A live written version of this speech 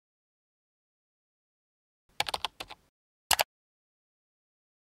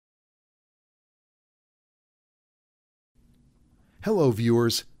Hello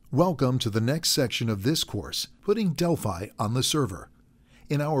viewers, welcome to the next section of this course, Putting Delphi on the Server.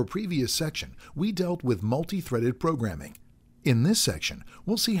 In our previous section, we dealt with multi-threaded programming. In this section,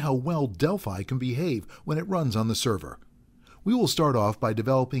 we'll see how well Delphi can behave when it runs on the server. We will start off by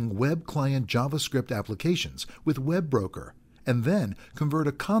developing web client JavaScript applications with WebBroker, and then convert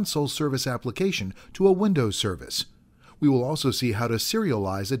a console service application to a Windows service. We will also see how to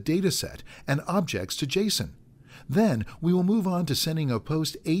serialize a dataset and objects to JSON. Then we will move on to sending a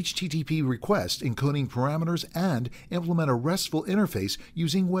post HTTP request encoding parameters and implement a RESTful interface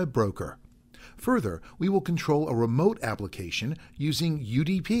using WebBroker. Further, we will control a remote application using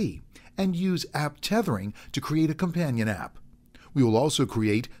UDP and use app tethering to create a companion app. We will also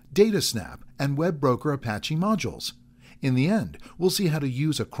create DataSnap and WebBroker Apache modules. In the end, we'll see how to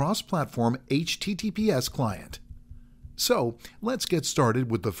use a cross-platform HTTPS client. So, let's get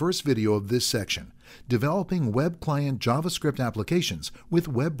started with the first video of this section, developing web client JavaScript applications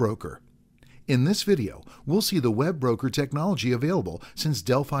with WebBroker. In this video, we'll see the WebBroker technology available since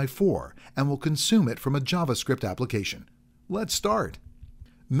Delphi 4 and will consume it from a JavaScript application. Let's start.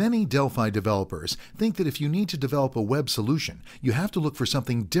 Many Delphi developers think that if you need to develop a web solution, you have to look for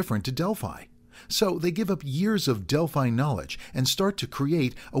something different to Delphi. So they give up years of Delphi knowledge and start to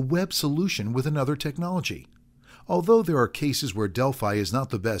create a web solution with another technology. Although there are cases where Delphi is not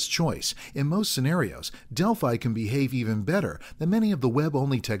the best choice, in most scenarios, Delphi can behave even better than many of the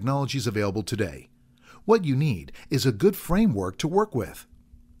web-only technologies available today. What you need is a good framework to work with.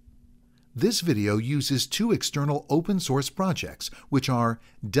 This video uses two external open-source projects, which are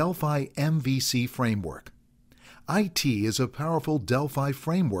Delphi Mvc Framework. IT is a powerful Delphi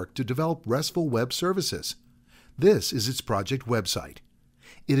framework to develop RESTful web services. This is its project website.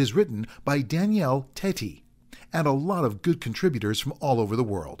 It is written by Danielle Teti and a lot of good contributors from all over the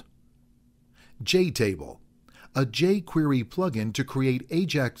world. JTable, a jQuery plugin to create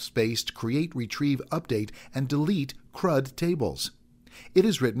Ajax-based create, retrieve, update, and delete CRUD tables. It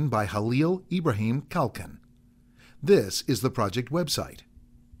is written by Halil Ibrahim Kalkan. This is the project website.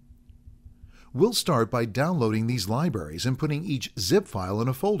 We'll start by downloading these libraries and putting each zip file in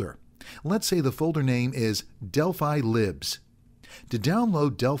a folder. Let's say the folder name is Delphi Libs. To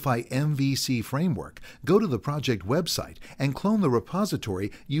download Delphi Mvc Framework, go to the project website and clone the repository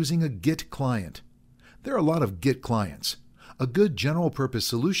using a Git Client. There are a lot of Git clients. A good general-purpose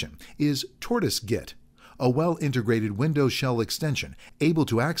solution is TortoiseGit, a well-integrated Windows shell extension able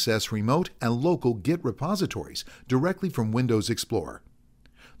to access remote and local Git repositories directly from Windows Explorer.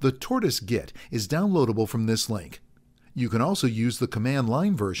 The TortoiseGit is downloadable from this link. You can also use the command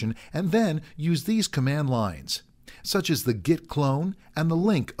line version and then use these command lines, such as the Git clone and the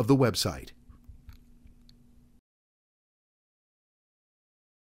link of the website.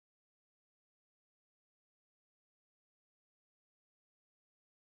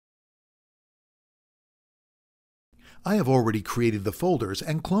 I have already created the folders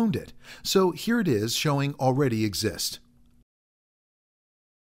and cloned it, so here it is showing already exist.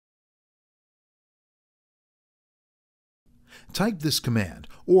 Type this command,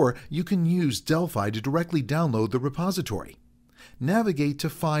 or you can use Delphi to directly download the repository. Navigate to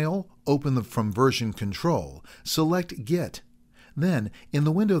File, open the From Version Control, select Git. Then, in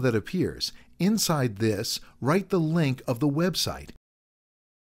the window that appears, inside this, write the link of the website.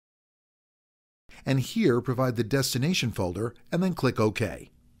 And here provide the destination folder and then click OK.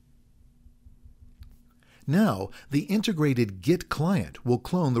 Now, the integrated Git client will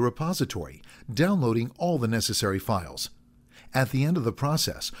clone the repository, downloading all the necessary files. At the end of the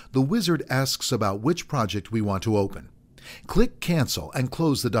process, the wizard asks about which project we want to open. Click Cancel and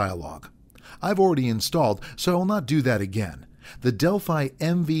close the dialog. I've already installed, so I will not do that again. The Delphi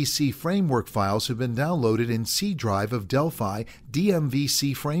Mvc Framework files have been downloaded in C drive of Delphi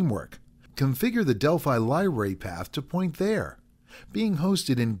DMVC Framework. Configure the Delphi library path to point there. Being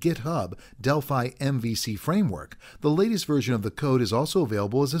hosted in GitHub Delphi Mvc Framework, the latest version of the code is also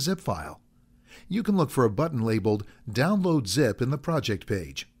available as a zip file. You can look for a button labeled Download Zip in the project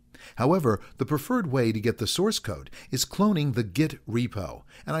page. However, the preferred way to get the source code is cloning the Git repo,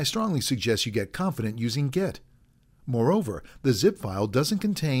 and I strongly suggest you get confident using Git. Moreover, the zip file doesn't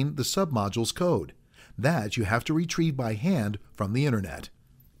contain the submodule's code. That you have to retrieve by hand from the internet.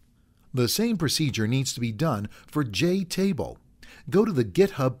 The same procedure needs to be done for JTable. Go to the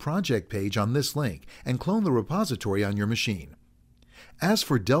GitHub project page on this link and clone the repository on your machine. As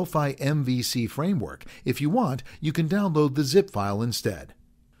for Delphi Mvc Framework, if you want, you can download the zip file instead.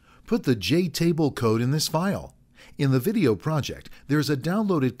 Put the JTable code in this file. In the video project, there's a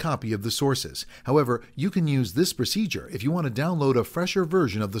downloaded copy of the sources. However, you can use this procedure if you want to download a fresher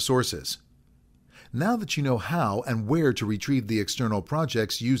version of the sources. Now that you know how and where to retrieve the external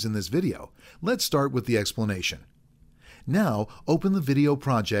projects used in this video, let's start with the explanation. Now, open the video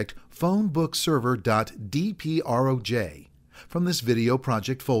project phonebookserver.dproj from this video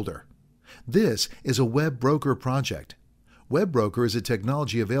project folder. This is a WebBroker project. WebBroker is a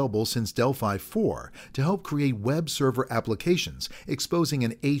technology available since Delphi 4 to help create web server applications exposing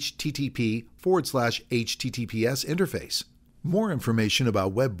an HTTP/HTTPS interface. More information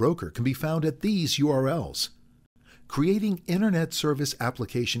about WebBroker can be found at these URLs. Creating Internet Service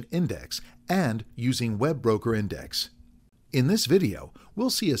Application Index and using WebBroker Index. In this video,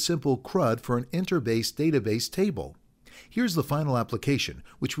 we'll see a simple CRUD for an interbase database table. Here's the final application,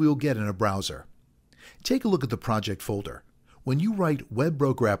 which we will get in a browser. Take a look at the project folder. When you write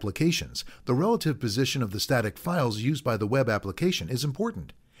WebBroker applications, the relative position of the static files used by the web application is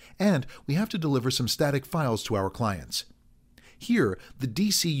important, and we have to deliver some static files to our clients. Here, the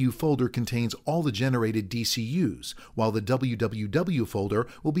DCU folder contains all the generated DCUs, while the www folder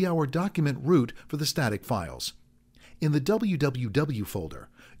will be our document root for the static files. In the www folder,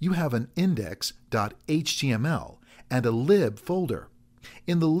 you have an index.html and a lib folder.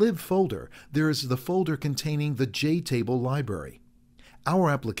 In the lib folder, there is the folder containing the JTable library. Our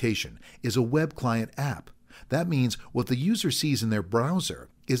application is a web client app. That means what the user sees in their browser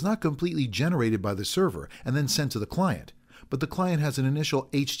is not completely generated by the server and then sent to the client, but the client has an initial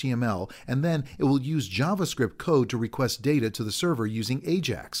HTML and then it will use JavaScript code to request data to the server using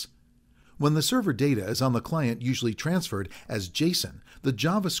AJAX. When the server data is on the client usually transferred as JSON, the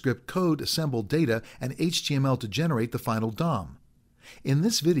JavaScript code assembled data and HTML to generate the final DOM. In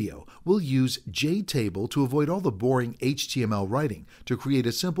this video, we'll use JTable to avoid all the boring HTML writing to create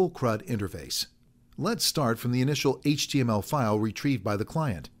a simple CRUD interface. Let's start from the initial HTML file retrieved by the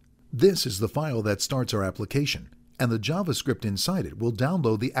client. This is the file that starts our application, and the JavaScript inside it will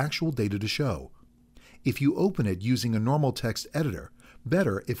download the actual data to show. If you open it using a normal text editor,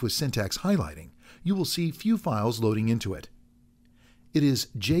 better if with syntax highlighting, you will see few files loading into it. It is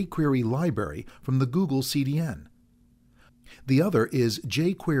jQuery library from the Google CDN. The other is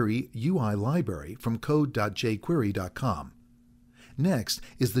jQuery UI library from code.jquery.com. Next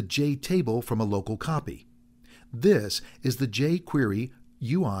is the JTable from a local copy. This is the jQuery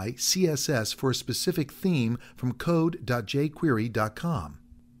UI CSS for a specific theme from code.jquery.com.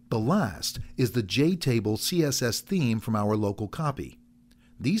 The last is the JTable CSS theme from our local copy.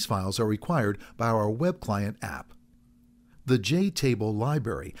 These files are required by our web client app. The JTable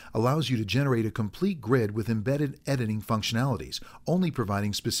library allows you to generate a complete grid with embedded editing functionalities, only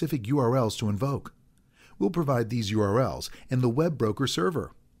providing specific URLs to invoke. We'll provide these URLs in the WebBroker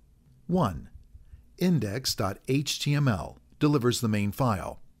server. 1. Index.html delivers the main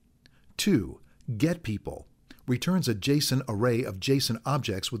file. 2. GetPeople returns a JSON array of JSON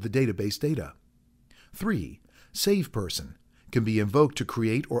objects with the database data. 3. SavePerson can be invoked to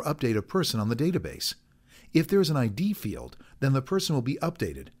create or update a person on the database. If there is an ID field, then the person will be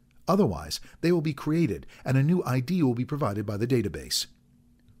updated. Otherwise, they will be created and a new ID will be provided by the database.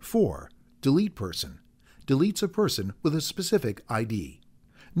 4. DeletePerson deletes a person with a specific ID.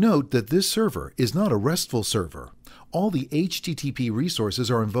 Note that this server is not a RESTful server. All the HTTP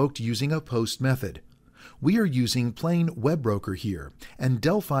resources are invoked using a POST method. We are using plain WebBroker here, and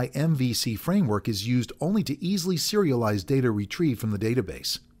Delphi Mvc Framework is used only to easily serialize data retrieved from the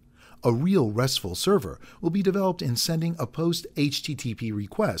database. A real RESTful server will be developed in sending a POST HTTP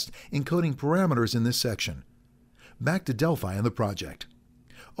request encoding parameters in this section. Back to Delphi and the project.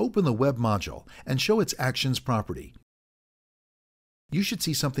 Open the web module and show its actions property. You should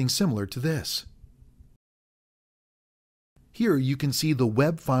see something similar to this. Here you can see the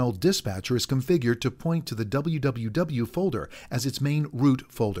web file dispatcher is configured to point to the www folder as its main root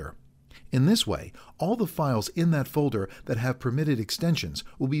folder. In this way, all the files in that folder that have permitted extensions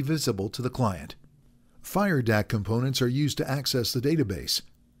will be visible to the client. FireDAC components are used to access the database.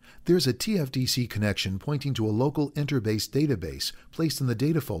 There's a TFDC connection pointing to a local interbase database placed in the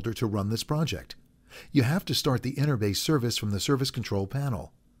data folder to run this project. You have to start the interbase service from the service control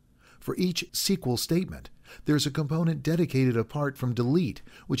panel. For each SQL statement, there's a component dedicated apart from delete,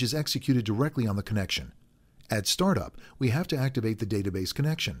 which is executed directly on the connection. At startup, we have to activate the database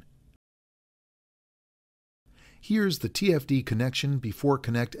connection. Here's the TFD connection before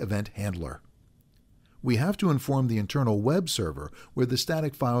connect event handler. We have to inform the internal web server where the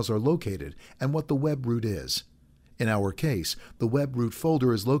static files are located and what the web root is. In our case, the web root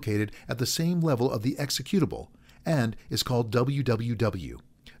folder is located at the same level of the executable and is called www.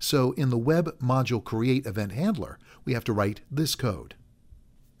 So in the web module create event handler, we have to write this code.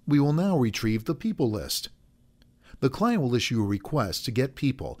 We will now retrieve the people list. The client will issue a request to get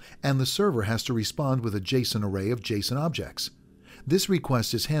people, and the server has to respond with a JSON array of JSON objects. This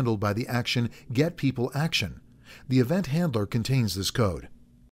request is handled by the action getPeopleAction. The event handler contains this code.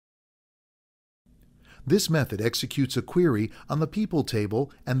 This method executes a query on the people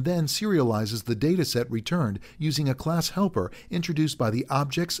table and then serializes the dataset returned using a class helper introduced by the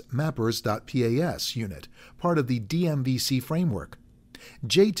objectsMappers.pas unit, part of the DMVC framework.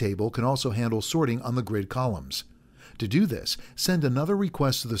 JTable can also handle sorting on the grid columns. To do this, send another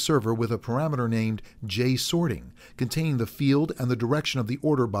request to the server with a parameter named JSorting, containing the field and the direction of the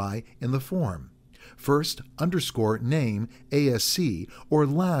order by in the form. First _ name ASC or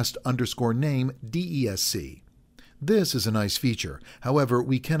last _ name DESC. This is a nice feature. However,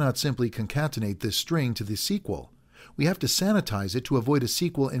 we cannot simply concatenate this string to the SQL. We have to sanitize it to avoid a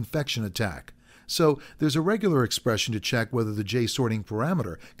SQL infection attack. So there's a regular expression to check whether the JSorting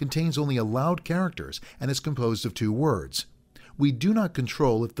parameter contains only allowed characters and is composed of 2 words. We do not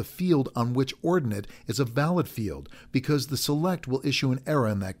control if the field on which ordinate is a valid field because the select will issue an error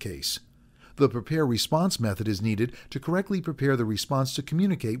in that case. The prepare response method is needed to correctly prepare the response to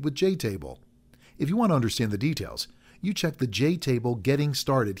communicate with JTable. If you want to understand the details, you check the JTable Getting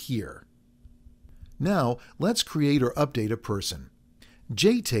Started here. Now, let's create or update a person.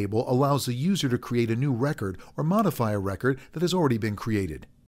 JTable allows the user to create a new record or modify a record that has already been created.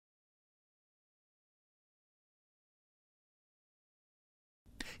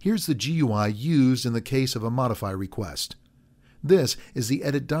 Here's the GUI used in the case of a modify request. This is the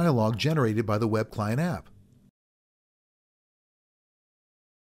edit dialog generated by the web client app.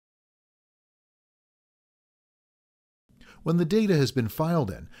 When the data has been filed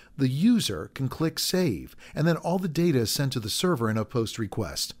in, the user can click Save, and then all the data is sent to the server in a post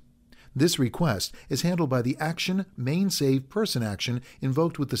request. This request is handled by the action main_save_person action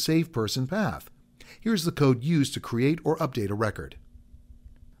invoked with the save person path. Here's the code used to create or update a record.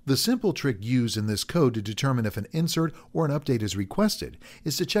 The simple trick used in this code to determine if an insert or an update is requested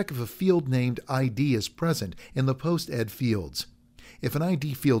is to check if a field named ID is present in the post-ed fields. If an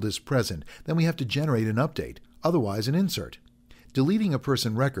ID field is present, then we have to generate an update, otherwise an insert. Deleting a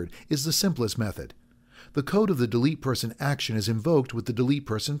person record is the simplest method. The code of the delete person action is invoked with the delete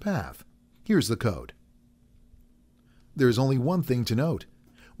person path. Here's the code. There's only one thing to note.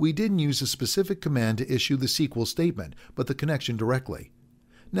 We didn't use a specific command to issue the SQL statement, but the connection directly.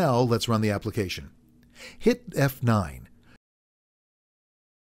 Now let's run the application. Hit F9.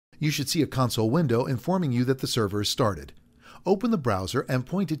 You should see a console window informing you that the server is started. Open the browser and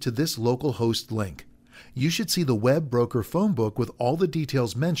point it to this local host link. You should see the WebBroker phone book with all the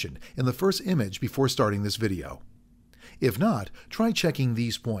details mentioned in the first image before starting this video. If not, try checking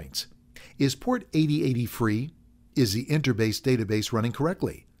these points. Is port 8080 free? Is the interbase database running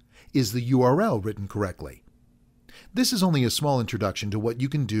correctly? Is the URL written correctly? This is only a small introduction to what you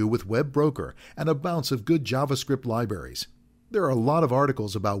can do with WebBroker and a bounce of good JavaScript libraries. There are a lot of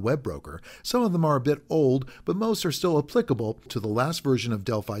articles about WebBroker. Some of them are a bit old, but most are still applicable to the last version of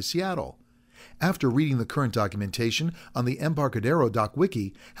Delphi Seattle. After reading the current documentation on the Embarcadero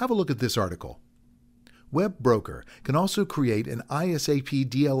DocWiki, have a look at this article. WebBroker can also create an ISAP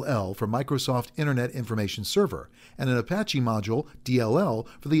DLL for Microsoft Internet Information Server and an Apache module DLL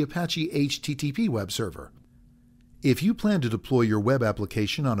for the Apache HTTP web server. If you plan to deploy your web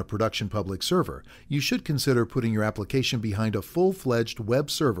application on a production public server, you should consider putting your application behind a full-fledged web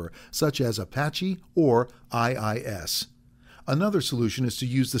server such as Apache or IIS. Another solution is to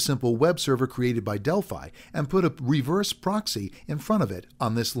use the simple web server created by Delphi and put a reverse proxy in front of it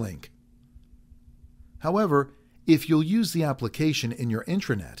on this link. However, if you'll use the application in your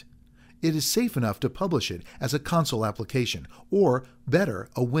intranet, it is safe enough to publish it as a console application, or, better,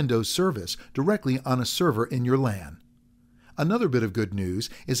 a Windows service directly on a server in your LAN. Another bit of good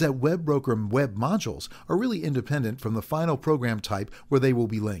news is that WebBroker web modules are really independent from the final program type where they will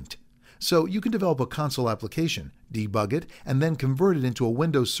be linked. So you can develop a console application, debug it, and then convert it into a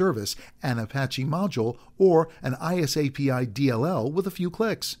Windows service, an Apache module, or an ISAPI DLL with a few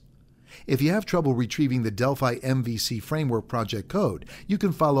clicks. If you have trouble retrieving the Delphi Mvc Framework project code, you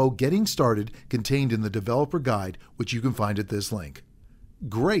can follow Getting Started contained in the developer guide, which you can find at this link.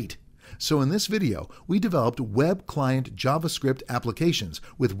 Great! So in this video, we developed web client JavaScript applications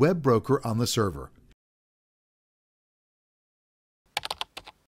with WebBroker on the server.